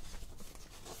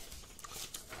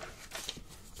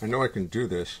 I know I can do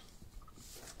this.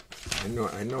 I know.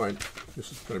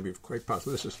 This is going to be quite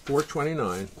possible. This is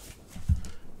 429.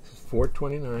 This is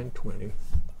 429:20.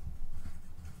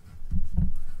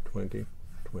 20.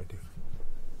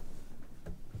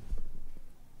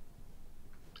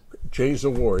 Jay's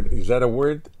Award. Is that a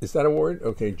word? Is that a word?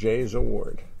 Okay, Jay's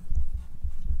Award.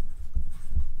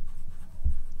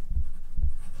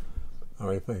 All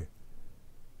right, thank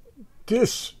you.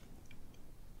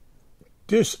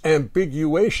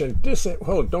 Disambiguation.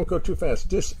 Hold, don't go too fast.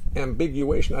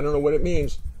 Disambiguation. I don't know what it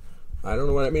means. I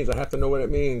have to know what it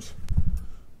means.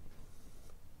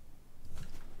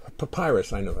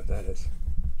 Papyrus. I know what that is.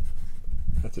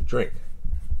 That's a drink.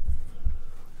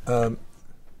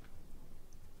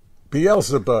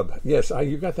 Beelzebub. Yes,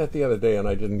 you got that the other day and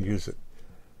I didn't use it.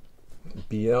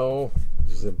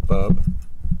 Beelzebub.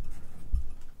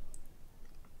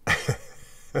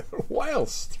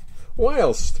 Whilst.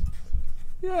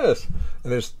 Yes.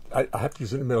 And I have to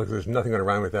use it in the middle because there's nothing going to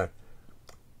rhyme with that.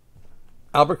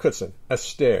 Albert Coutson.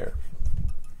 Astaire.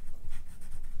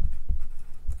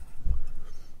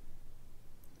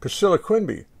 Priscilla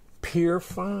Quinby. Pier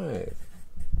 5.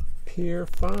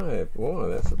 Oh,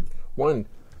 that's one.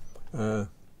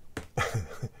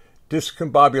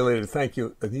 Discombobulated. Thank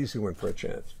you. An easy one for a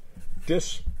chance.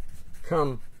 Discombobulated.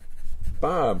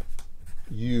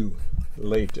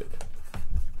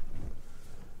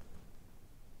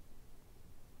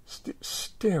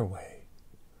 Stairway.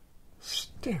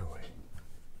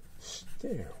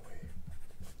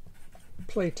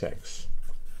 Playtex.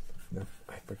 Now,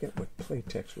 I forget what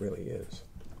playtex really is.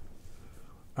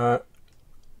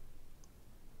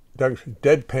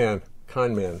 Deadpan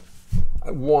Conman.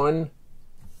 1,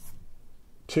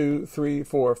 2, 3,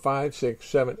 4, 5, 6,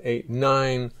 7, 8,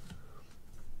 9.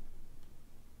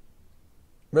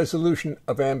 Resolution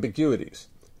of ambiguities.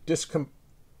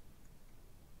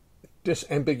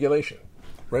 Disambiguation.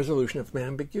 Resolution of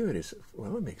ambiguities.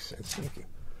 Well, it makes sense. Thank you.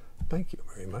 Thank you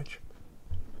very much.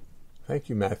 Thank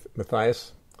you,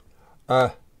 Matthias.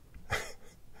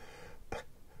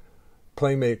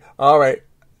 Playmate. All right.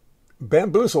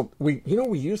 Bamboozled. We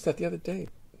used that the other day.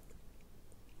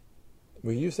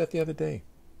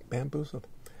 Bamboozled.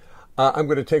 I'm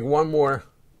going to take one more.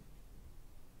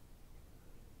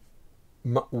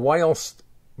 Whilst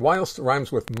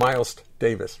rhymes with Miles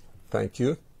Davis. Thank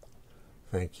you.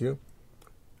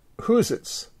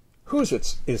 Who's-its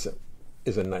is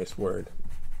a nice word.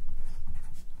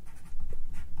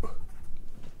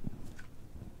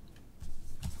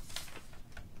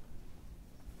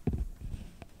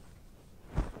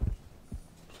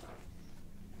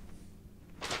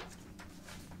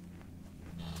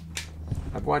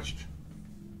 I've watched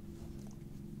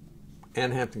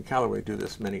Ann Hampton Callaway do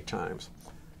this many times,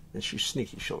 and she's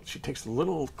sneaky. She takes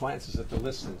little glances at the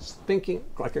list and is thinking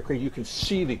like a crazy. You can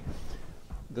see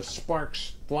the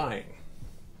sparks flying.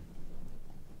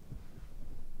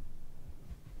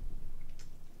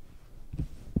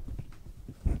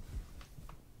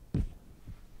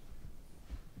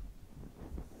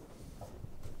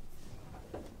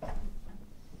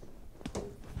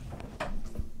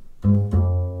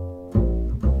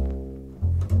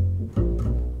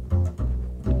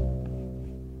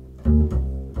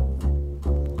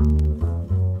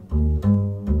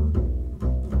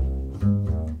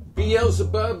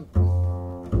 Beelzebub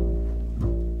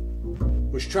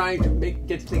was trying to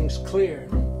get things clear.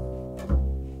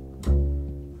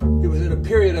 He was in a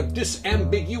period of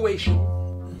disambiguation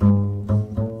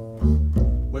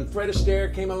when Fred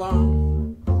Astaire came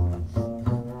along,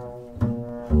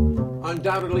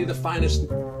 undoubtedly the finest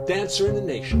dancer in the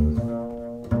nation.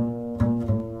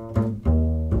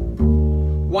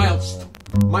 Whilst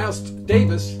Miles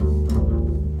Davis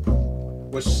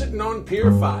was sitting on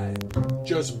Pier 5,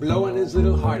 just blowing his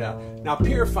little heart out. Now,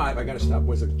 Pier 5, I gotta stop,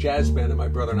 was a jazz band that my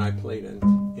brother and I played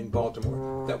in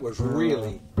Baltimore that was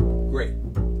really great.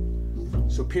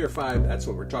 So Pier 5, that's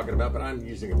what we're talking about, but I'm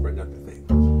using it for another thing.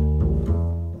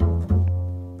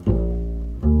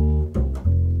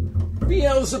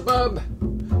 Beelzebub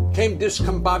came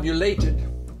discombobulated.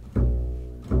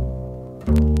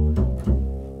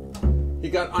 He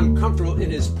got uncomfortable in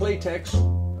his playtex.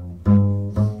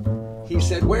 He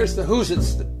said, "Where's the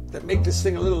who's-its that make this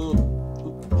thing a little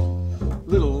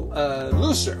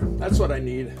looser? That's what I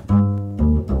need."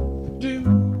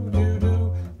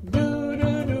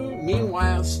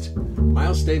 Meanwhile,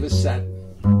 Miles Davis sat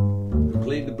and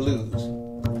played the blues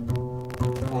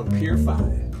on Pier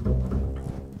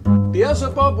 5.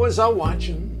 Beelzebub was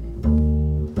a-watching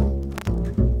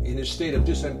in his state of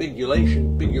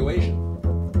disambiguation.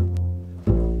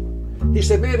 He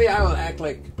said, maybe I will act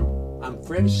like I'm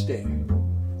Fred Astaire.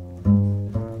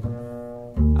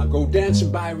 I'll go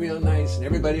dancing by real nice, and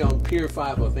everybody on Pier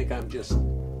 5 will think I'm just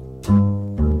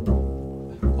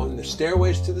on the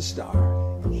stairways to the stars.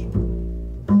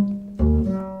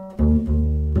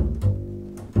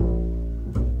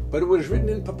 But it was written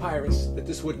in papyrus that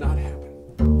this would not happen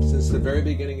since the very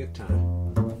beginning of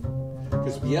time.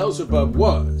 Because Beelzebub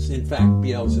was, in fact,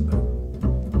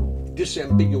 Beelzebub.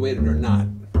 Disambiguated or not,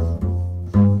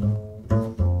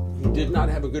 he did not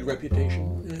have a good reputation.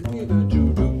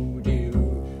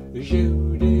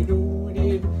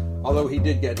 Although he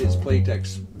did get his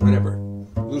playtex, whatever,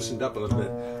 loosened up a little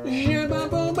bit.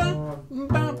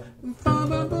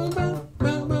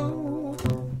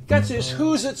 Got his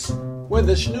whoozits with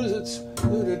the schnoozits,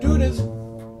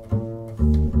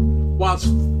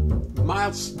 whilst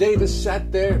Miles Davis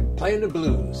sat there playing the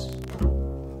blues.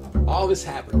 All this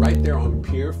happened right there on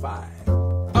Pier 5.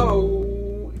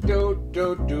 Oh, do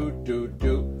do do do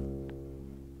do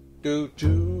do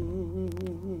do.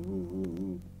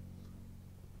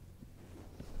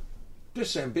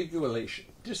 Disambiguation,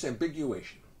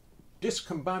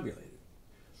 discombobulated.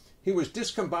 He was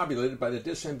discombobulated by the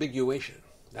disambiguation.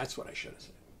 That's what I should have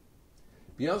said.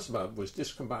 Beelzebub was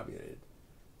discombobulated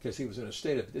because he was in a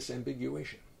state of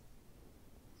disambiguation.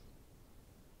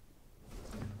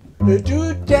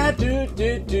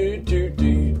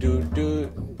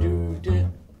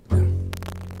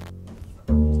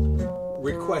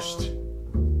 Request.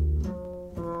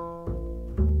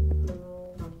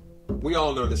 We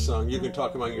all know this song. You can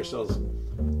talk among yourselves,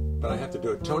 but I have to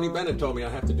do it. Tony Bennett told me I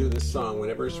have to do this song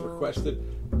whenever it's requested.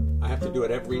 I have to do it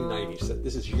every night. He said,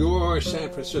 "This is your San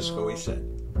Francisco," he said.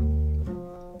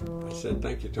 I said,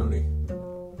 "Thank you, Tony."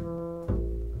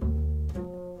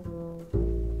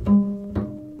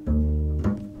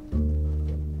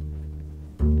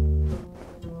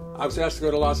 I was asked to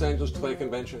go to Los Angeles to play a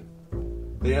convention.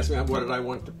 They asked me what did I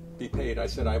want to be paid. I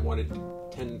said I wanted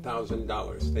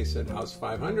 $10,000. They said, "How's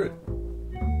 500?"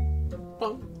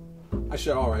 Well, I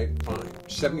said, "All right, fine.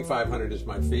 $7,500 is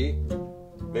my fee."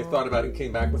 They thought about it and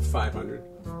came back with $500.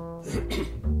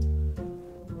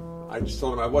 I just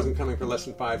told them I wasn't coming for less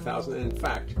than $5,000, and in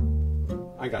fact,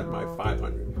 I got my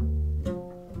 $500.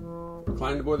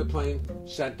 Climbed aboard the plane,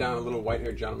 sat down. A little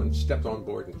white-haired gentleman stepped on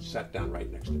board and sat down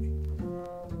right next to me.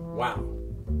 Wow,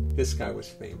 this guy was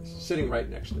famous, sitting right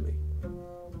next to me.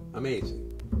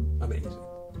 Amazing, amazing.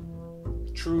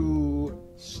 True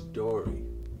story.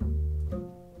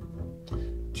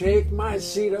 Take my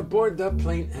seat aboard the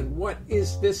plane, and what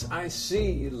is this I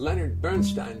see? Leonard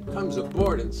Bernstein comes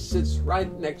aboard and sits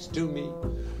right next to me.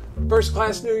 First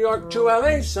class New York to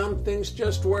LA, some things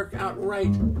just work out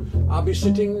right. I'll be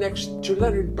sitting next to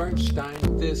Leonard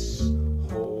Bernstein this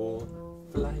whole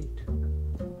flight.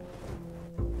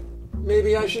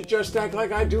 Maybe I should just act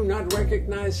like I do not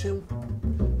recognize him.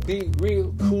 Be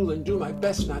real cool and do my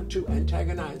best not to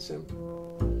antagonize him.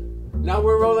 Now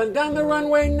we're rolling down the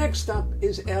runway, next up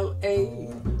is L.A.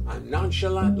 I'm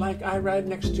nonchalant like I ride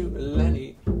next to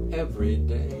Lenny every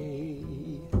day.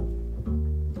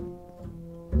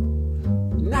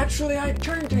 Naturally I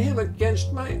turn to him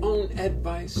against my own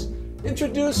advice,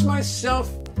 introduce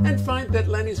myself and find that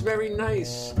Lenny's very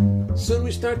nice. Soon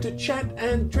we start to chat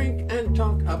and drink and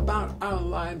talk about our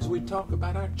lives. We talk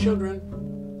about our children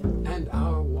and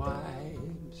our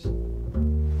wives.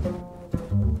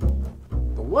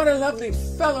 What a lovely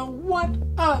fellow, what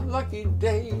a lucky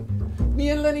day. Me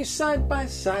and Lenny side by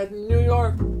side in New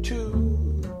York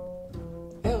to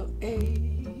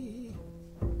L.A.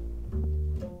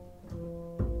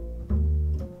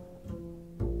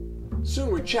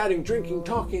 Soon we're chatting, drinking,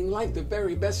 talking like the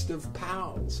very best of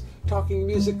pals. Talking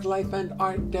music, life and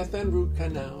art, death and root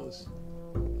canals.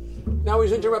 Now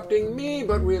he's interrupting me,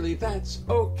 but really that's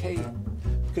okay.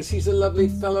 Because he's a lovely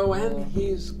fellow and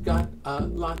he's got a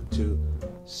lot to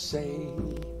say.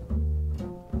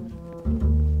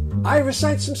 I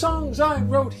recite some songs I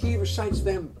wrote, he recites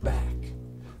them back.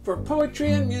 For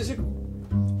poetry and music,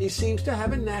 he seems to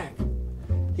have a knack.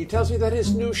 He tells me that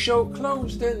his new show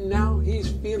closed and now he's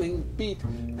feeling beat,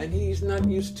 and he's not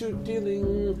used to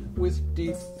dealing with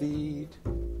defeat.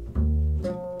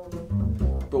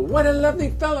 But what a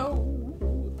lovely fellow,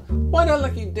 what a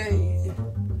lucky day.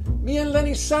 Me and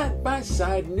Lenny side by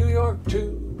side, New York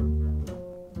to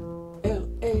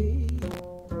L.A.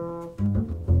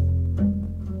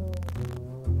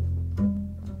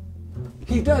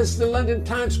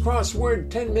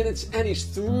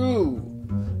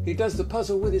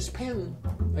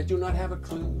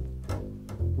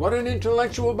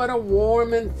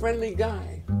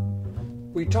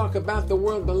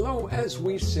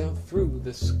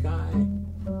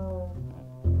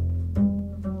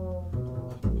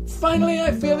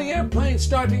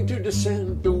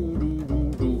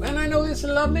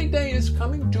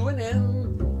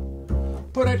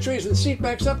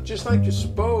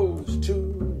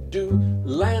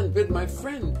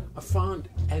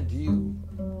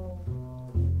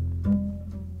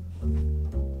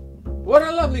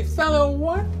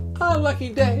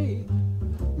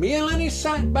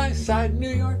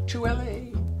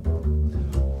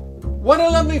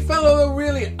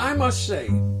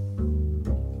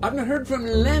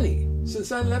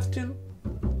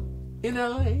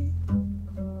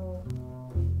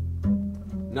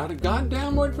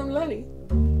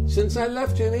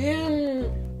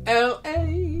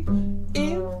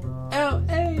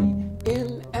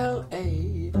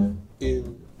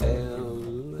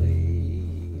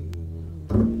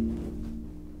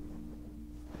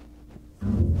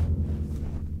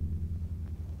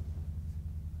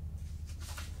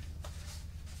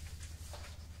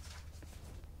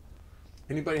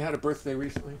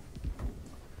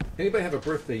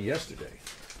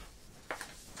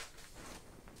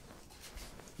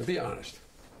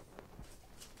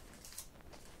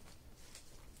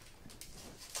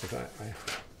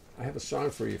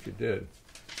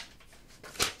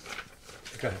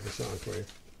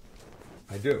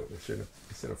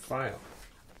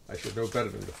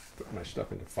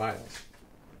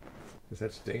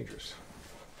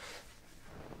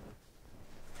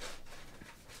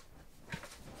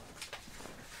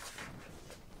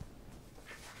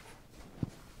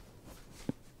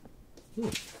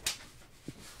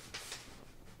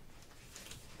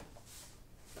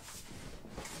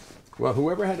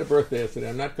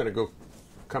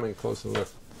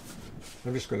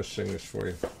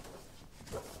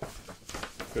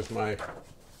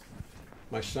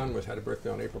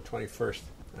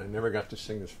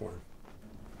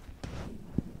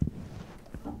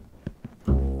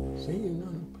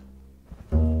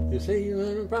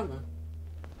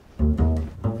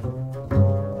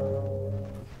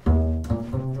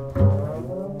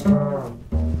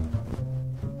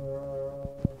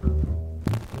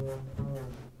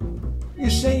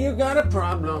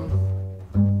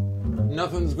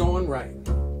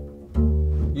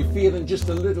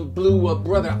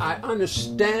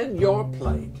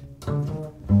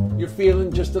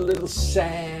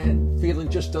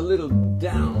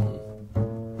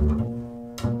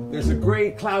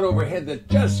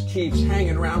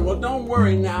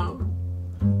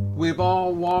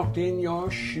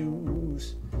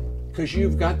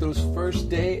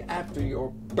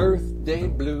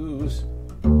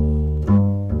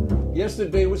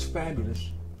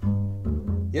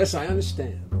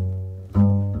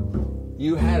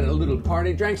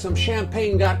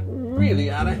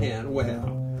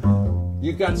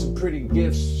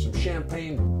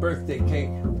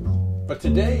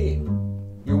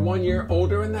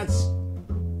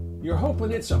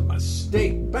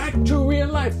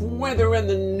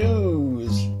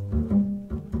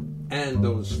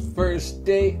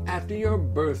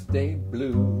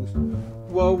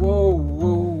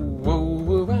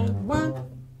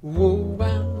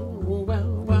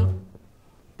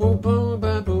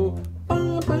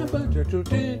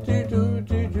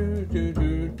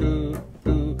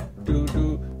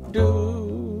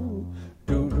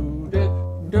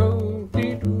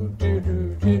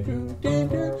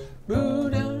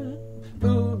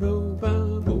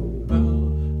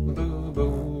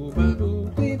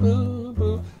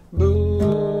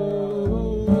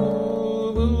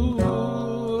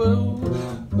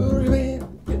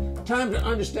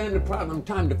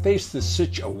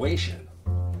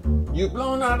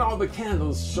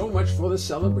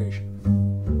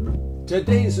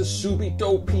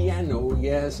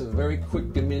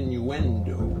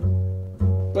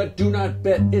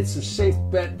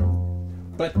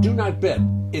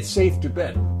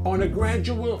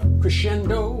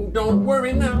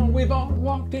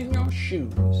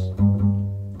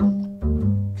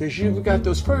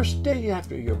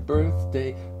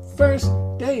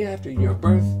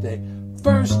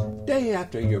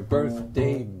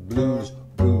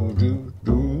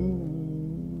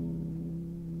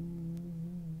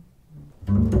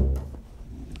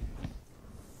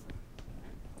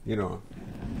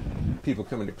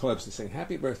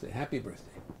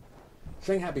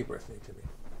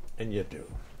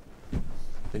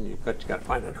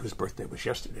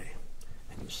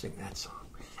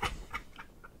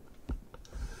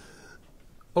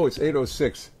 Oh, it's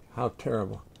 8:06. How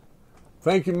terrible.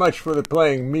 Thank you much for the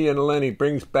playing. Me and Lenny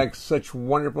brings back such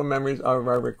wonderful memories of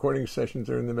our recording sessions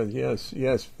during the bed. Yes,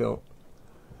 yes, Phil.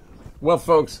 Well,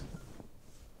 folks,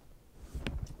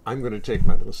 I'm going to take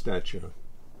my little statue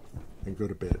and go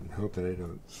to bed and hope that I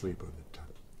don't sleep on the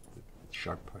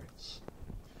sharp parts.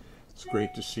 It's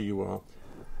great to see you all.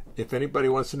 If anybody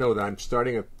wants to know that I'm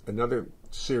starting another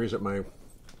series at my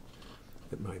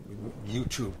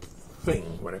YouTube thing,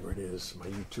 whatever it is, my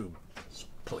YouTube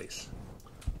place.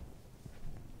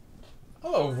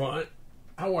 Hello, Vaughn.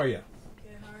 How are you?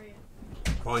 Good, how are you?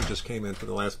 Vaughn just came in for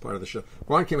the last part of the show.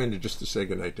 Vaughn came in just to say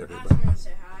goodnight to I everybody. just want to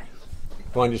say hi.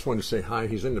 Vaughn just wanted to say hi.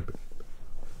 He's in the...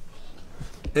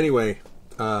 Anyway,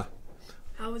 How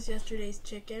was yesterday's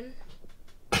chicken?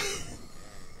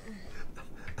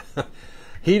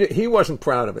 he wasn't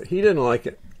proud of it. He didn't like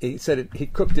it. He said he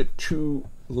cooked it too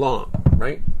long,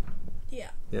 right? Yeah.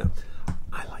 Yeah.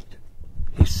 I liked it.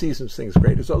 He seasons things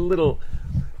great. There's a little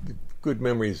good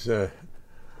memories.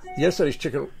 Yesterday's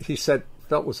chicken, he said,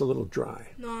 felt was a little dry.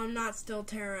 No, I'm not still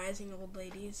terrorizing old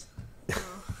ladies. No.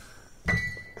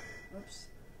 Oops.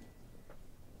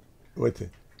 What's it?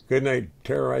 Good night,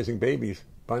 terrorizing babies.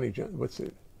 Bonnie John, what's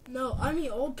it? No, I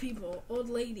mean old people, old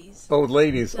ladies. Old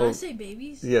ladies. Did I say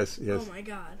babies? Yes, yes. Oh my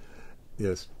God.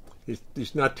 Yes.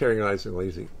 He's not terrorizing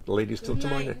ladies till Good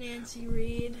tomorrow night, night. Nancy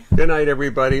Reed. Good night,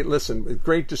 everybody. Listen, it's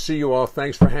great to see you all.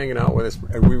 Thanks for hanging out with us.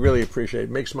 We really appreciate it. It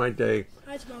makes my day.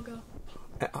 Hi, Tomoko.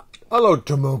 Hello,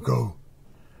 Tomoko.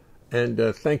 And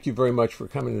thank you very much for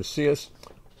coming to see us.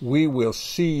 We will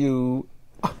see you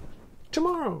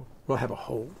tomorrow. We'll have a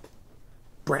whole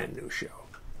brand new show.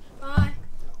 Bye.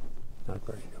 Not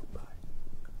brand new.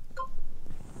 Bye.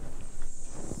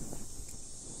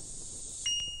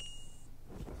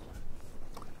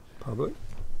 Public.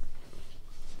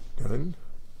 Done.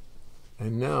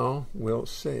 And now we'll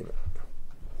save it.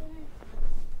 Dinner.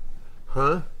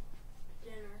 Huh?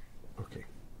 Dinner. Okay.